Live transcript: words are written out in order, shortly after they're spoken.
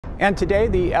And today,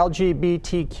 the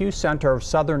LGBTQ Center of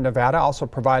Southern Nevada also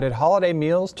provided holiday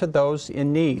meals to those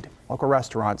in need. Local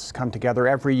restaurants come together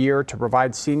every year to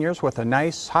provide seniors with a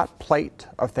nice hot plate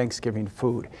of Thanksgiving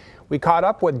food. We caught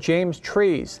up with James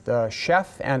Trees, the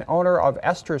chef and owner of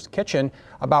Esther's Kitchen,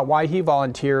 about why he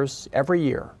volunteers every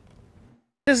year.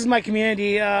 This is my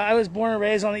community. I was born and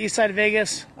raised on the east side of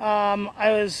Vegas. I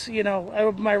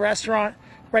opened my restaurant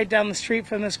right down the street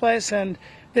from this place, and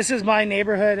this is my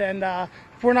neighborhood. And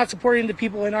if we're not supporting the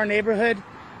people in our neighborhood,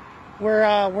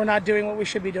 we're not doing what we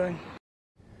should be doing.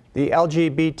 The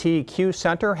LGBTQ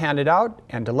Center handed out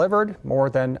and delivered more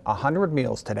than 100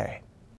 meals today.